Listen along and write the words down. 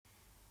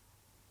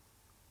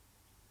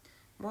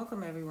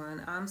Welcome,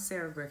 everyone. I'm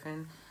Sarah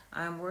Griffin.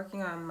 I'm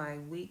working on my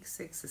week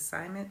 6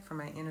 assignment for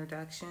my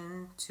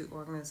introduction to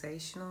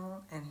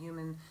organizational and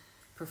human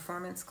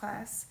performance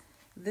class.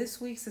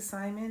 This week's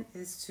assignment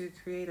is to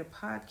create a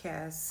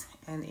podcast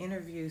and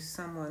interview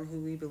someone who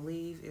we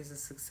believe is a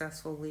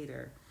successful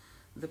leader.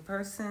 The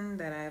person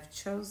that I have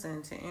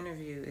chosen to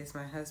interview is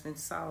my husband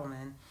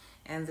Solomon,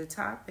 and the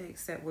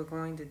topics that we're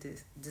going to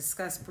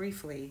discuss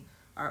briefly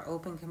are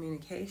open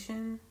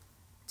communication,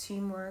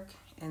 teamwork,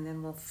 and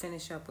then we'll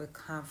finish up with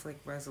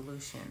conflict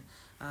resolution.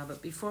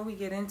 But before we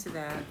get into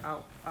that,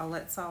 I'll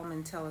let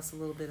Solomon tell us a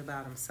little bit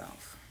about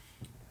himself.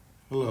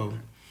 Hello,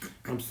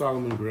 I'm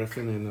Solomon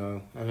Griffin,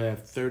 and I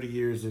have 30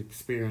 years of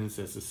experience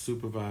as a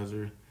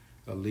supervisor,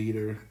 a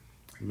leader,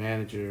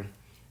 manager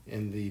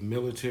in the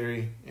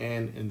military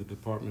and in the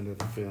Department of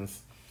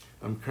Defense.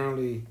 I'm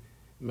currently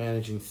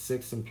managing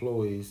 6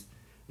 employees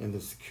in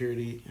the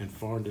Security and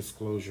Foreign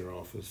Disclosure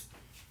Office.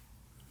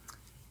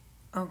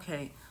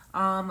 Okay.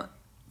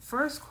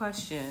 First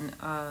question,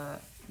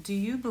 do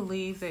you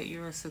believe that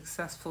you're a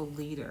successful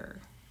leader?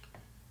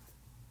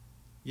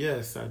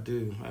 Yes, I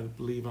do. I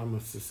believe I'm a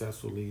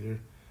successful leader.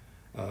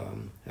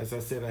 As I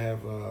said, I have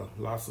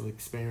lots of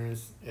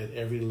experience at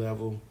every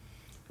level,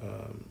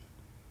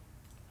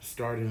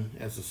 starting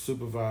as a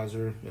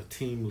supervisor, a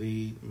team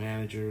lead,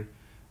 manager,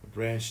 a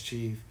branch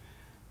chief.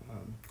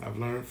 I've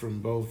learned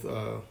from both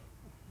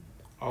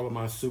all of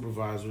my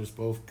supervisors,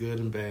 both good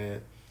and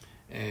bad,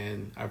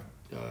 and I've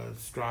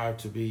strived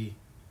to be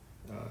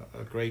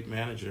a great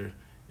manager,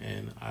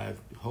 and I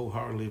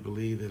wholeheartedly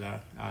believe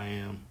that I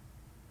am.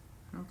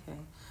 Okay.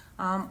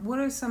 What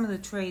are some of the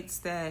traits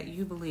that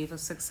you believe a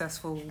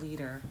successful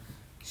leader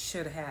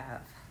should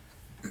have?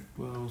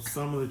 Well,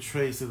 some of the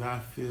traits that I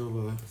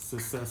feel a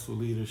successful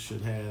leader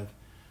should have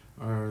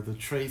are the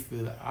traits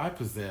that I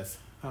possess.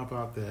 How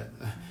about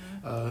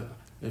that?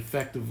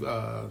 Effective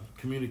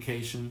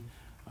communication.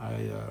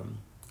 I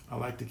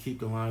like to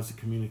keep the lines of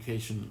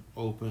communication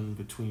open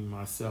between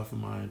myself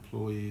and my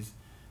employees.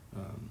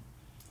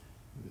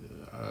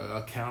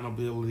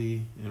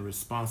 Accountability and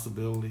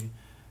responsibility.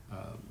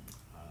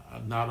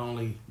 Not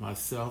only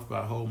myself,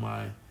 but I hold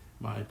my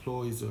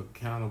employees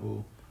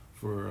accountable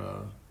for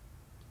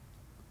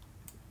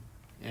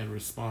and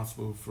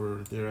responsible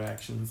for their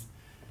actions.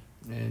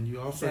 And you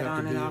also have to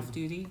on and off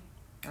duty?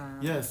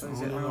 Yes, on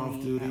and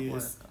off duty.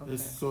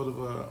 It's sort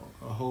of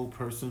a whole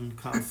person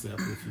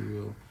concept, if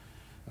you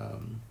will.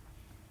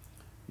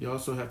 You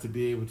also have to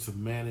be able to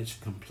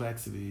manage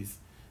complexities,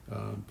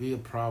 be a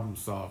problem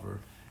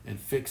solver, and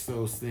fix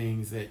those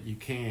things that you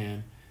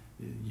can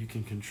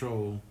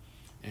control,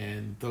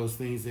 and those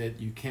things that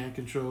you can't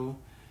control,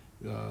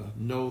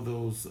 know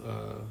those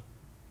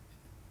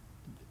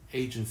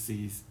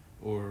agencies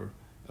or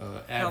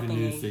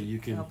avenues that you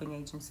can helping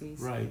agencies.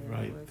 Right.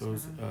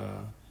 Those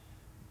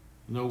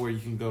know where you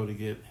can go to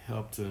get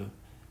help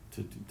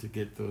to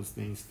get those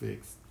things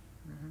fixed.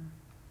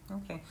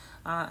 Okay.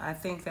 I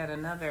think that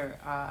another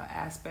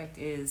aspect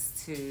is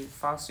to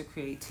foster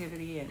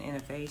creativity and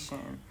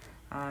innovation.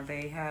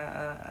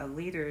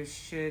 Leaders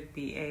should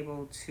be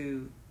able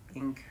to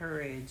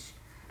encourage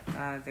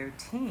their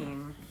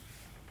team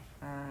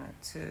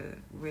to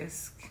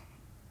risk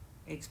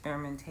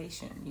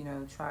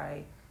experimentation.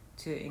 Try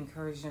to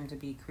encourage them to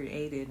be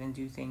creative and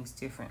do things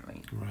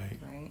differently. Right.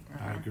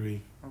 I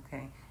agree.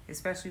 Okay.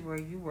 Especially where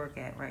you work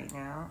at right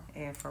now,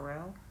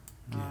 AFRL.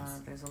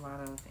 Yes. There's a lot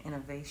of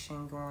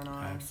innovation going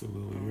on.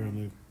 Absolutely. We're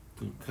on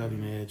the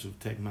cutting edge of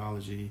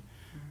technology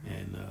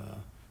and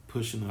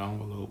pushing the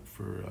envelope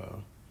for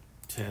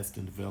test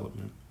and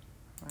development.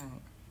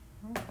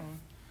 Right.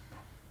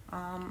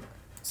 Okay.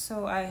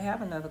 So I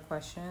have another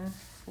question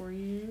for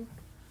you.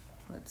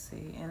 Let's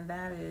see. And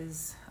that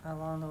is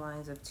along the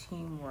lines of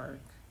teamwork.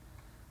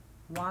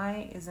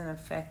 Why is an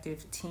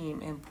effective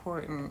team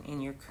important in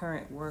your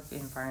current work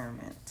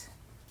environment?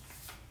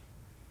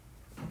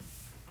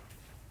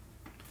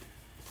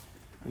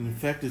 An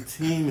effective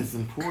team is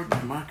important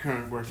in my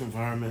current work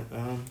environment.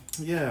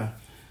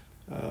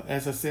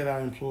 As I said,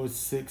 I employ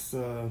 6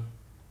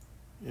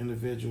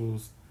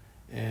 individuals,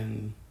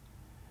 and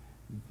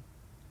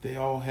they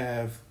all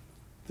have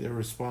their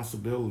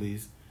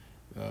responsibilities.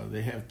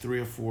 They have 3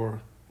 or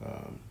 4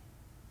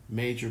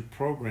 major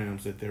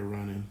programs that they're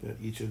running, that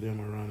each of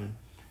them are running,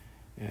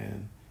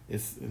 and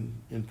it's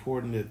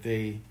important that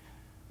they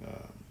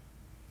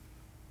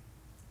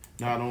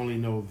not only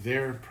know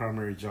their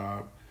primary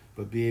job,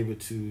 but be able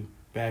to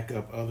back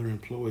up other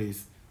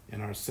employees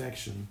in our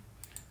section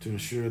to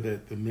ensure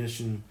that the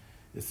mission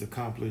is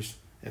accomplished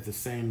at the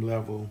same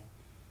level,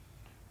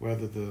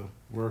 whether the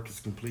work is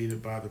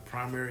completed by the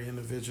primary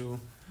individual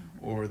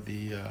or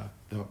the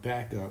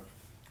backup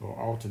or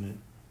alternate.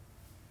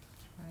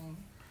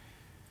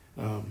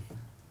 Right.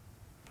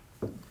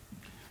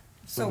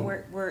 So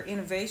where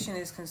innovation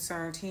is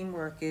concerned,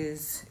 teamwork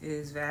is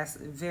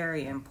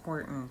very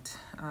important.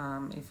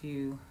 If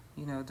you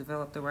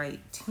develop the right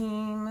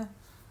team,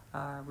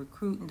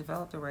 recruit and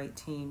develop the right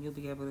team, you'll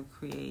be able to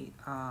create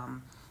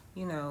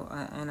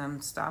an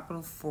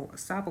unstoppable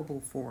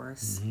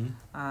force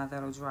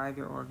that'll drive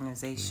your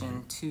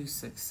organization to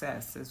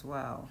success as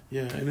well.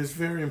 Yeah, and it's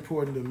very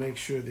important to make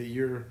sure that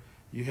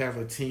you have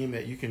a team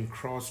that you can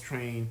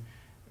cross-train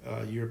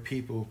your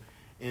people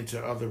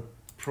into other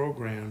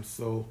programs.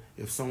 So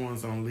if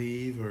someone's on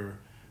leave or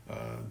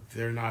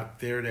they're not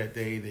there that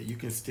day, that you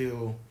can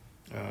still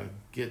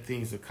get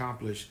things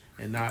accomplished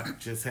and not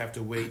just have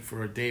to wait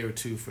for a day or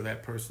two for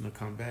that person to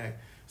come back.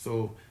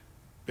 So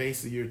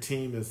basically your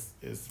team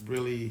is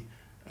really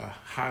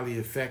highly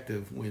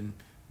effective when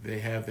they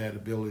have that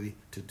ability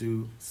to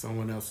do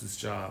someone else's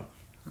job.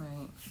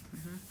 Right.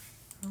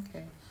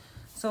 Okay.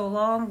 So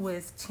along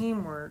with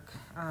teamwork,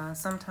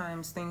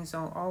 sometimes things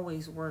don't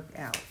always work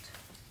out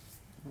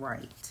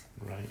right.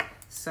 Right.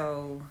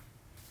 So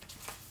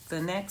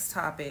the next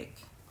topic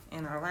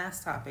and our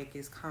last topic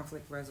is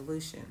conflict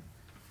resolution.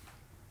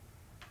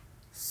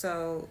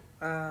 So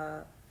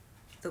the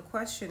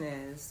question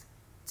is,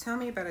 tell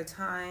me about a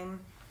time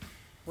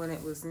when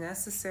it was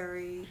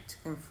necessary to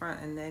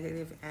confront a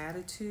negative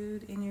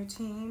attitude in your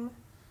team.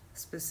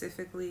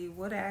 Specifically,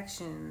 what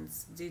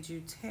actions did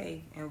you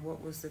take and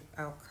what was the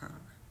outcome?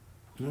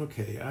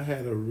 Okay, I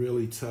had a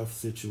really tough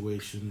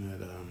situation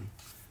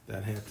that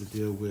I had to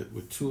deal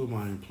with two of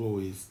my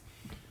employees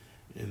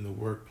in the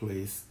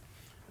workplace.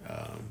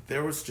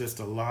 There was just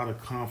a lot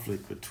of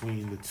conflict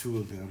between the two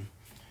of them.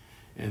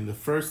 And the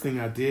first thing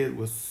I did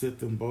was sit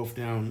them both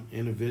down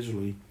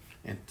individually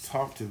and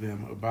talk to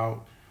them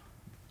about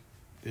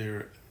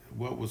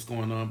what was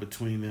going on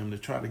between them to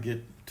try to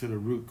get to the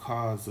root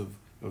cause of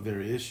their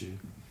issue.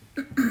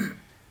 The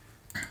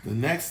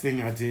next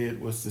thing I did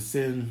was to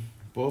send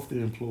both the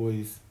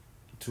employees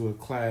to a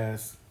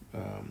class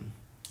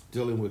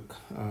dealing with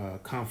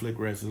conflict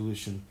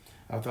resolution.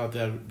 I thought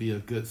that would be a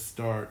good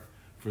start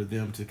for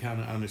them to kind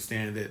of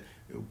understand that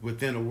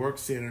within a work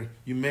center,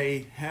 you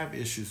may have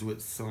issues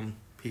with some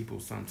people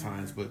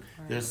sometimes, but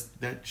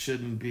that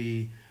shouldn't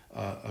be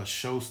a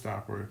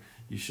showstopper.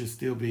 You should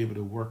still be able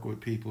to work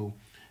with people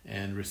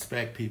and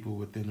respect people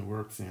within the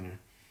work center.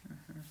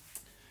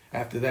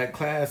 After that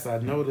class, I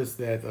noticed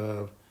that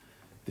the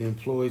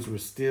employees were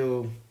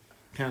still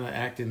kind of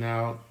acting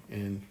out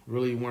and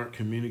really weren't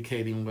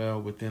communicating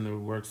well within the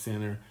work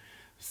center.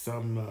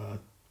 Some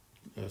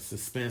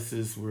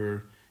suspenses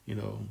were,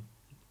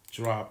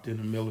 dropped in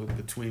the middle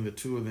between the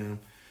two of them.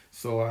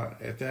 So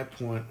at that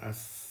point, I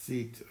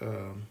sought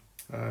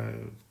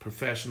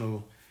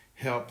professional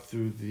help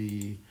through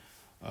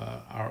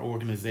our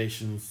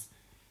organization's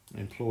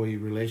employee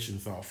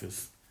relations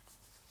office.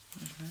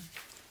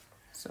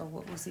 So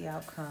what was the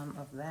outcome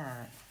of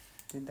that?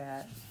 Did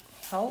that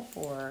help,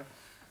 or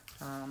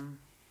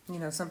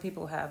some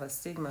people have a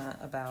stigma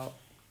about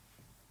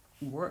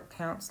work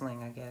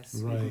counseling, I guess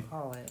we can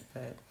call it,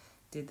 but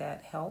did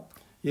that help?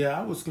 Yeah,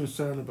 I was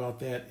concerned about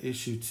that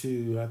issue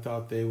too. I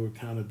thought they would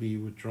kind of be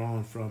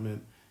withdrawn from it.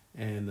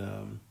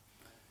 And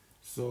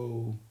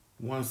so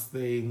once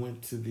they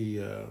went to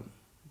the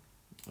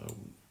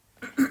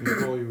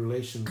employee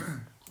relations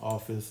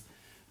office,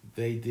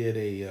 they did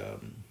a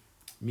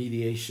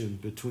mediation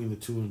between the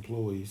two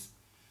employees.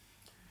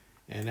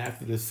 And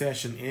after the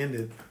session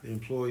ended, the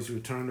employees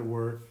returned to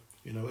work.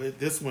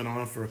 This went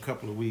on for a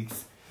couple of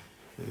weeks.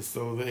 And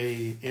so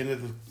they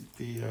ended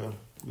the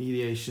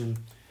mediation.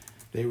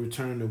 They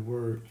returned to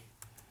work,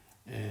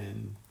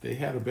 and they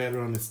had a better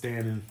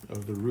understanding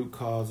of the root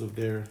cause of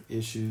their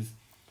issues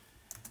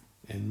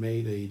and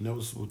made a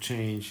noticeable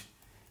change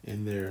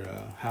in their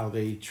how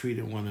they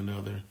treated one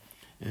another.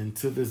 And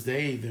to this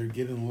day, they're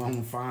getting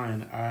along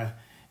fine.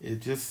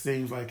 It just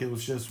seems like it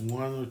was just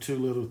one or two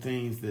little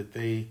things that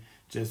they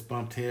just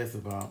bumped heads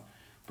about.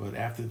 But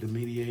after the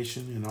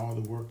mediation and all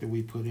the work that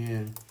we put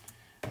in,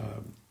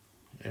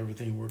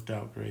 everything worked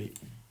out great.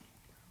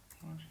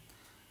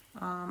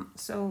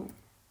 So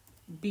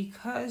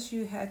because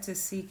you had to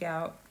seek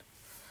out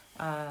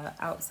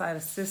outside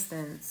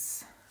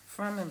assistance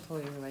from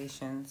employee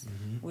relations,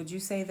 would you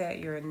say that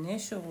your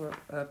initial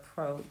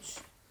approach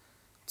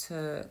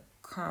to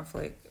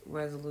conflict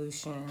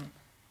resolution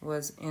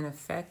was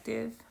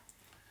ineffective?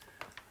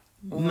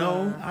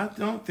 No, I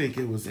don't think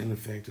it was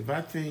ineffective.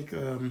 I think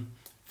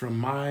from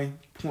my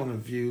point of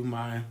view,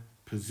 my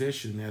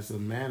position as a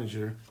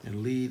manager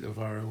and lead of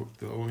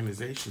the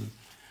organization,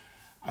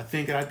 I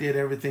think I did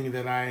everything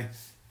that I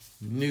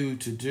knew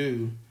to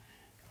do.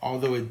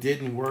 Although it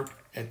didn't work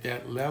at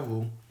that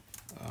level,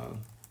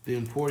 the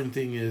important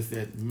thing is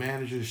that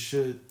managers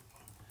should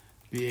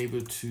be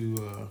able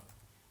to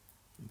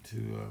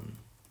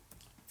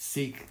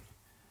seek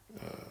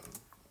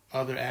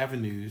other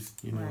avenues.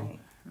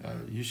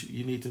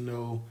 You need to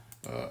know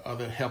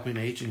other helping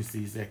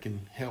agencies that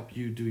can help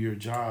you do your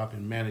job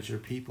and manage your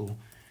people.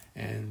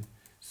 And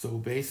so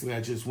basically,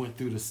 I just went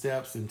through the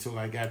steps until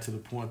I got to the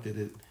point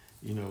that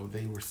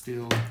they were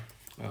still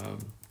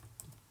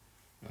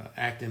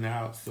acting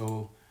out.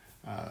 So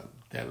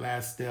that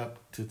last step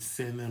to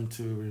send them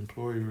to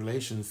employee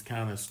relations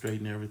kind of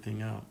straightened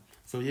everything out.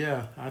 So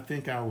yeah, I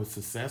think I was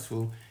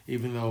successful,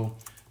 even though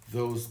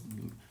those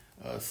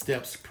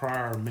steps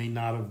prior may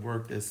not have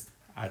worked as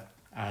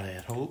I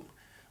had hoped.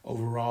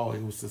 Overall,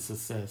 it was a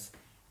success.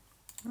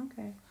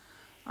 Okay.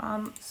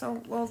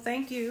 Well,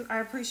 thank you. I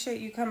appreciate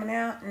you coming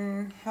out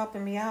and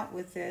helping me out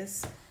with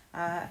this.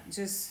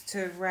 Just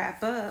to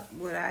wrap up,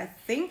 what I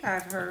think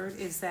I've heard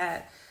is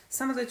that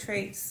some of the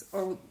traits,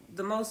 or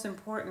the most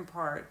important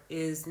part,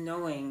 is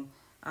knowing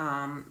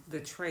the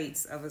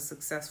traits of a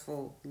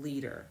successful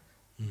leader.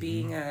 Mm-hmm.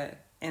 Being an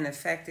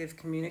effective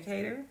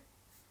communicator,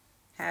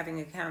 having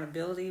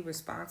accountability,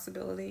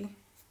 responsibility,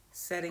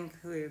 setting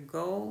clear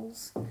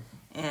goals,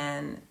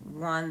 and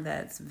one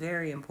that's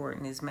very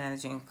important is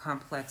managing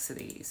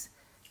complexities,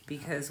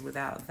 because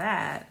without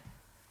that,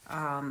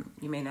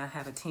 you may not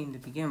have a team to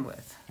begin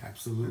with.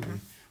 Absolutely. Mm-hmm.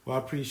 Well, I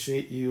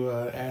appreciate you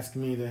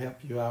asking me to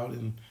help you out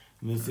in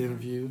this mm-hmm.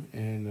 interview,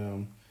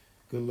 and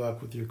good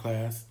luck with your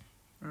class.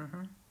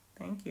 Mm-hmm.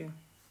 Thank you.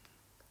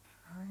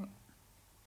 All right.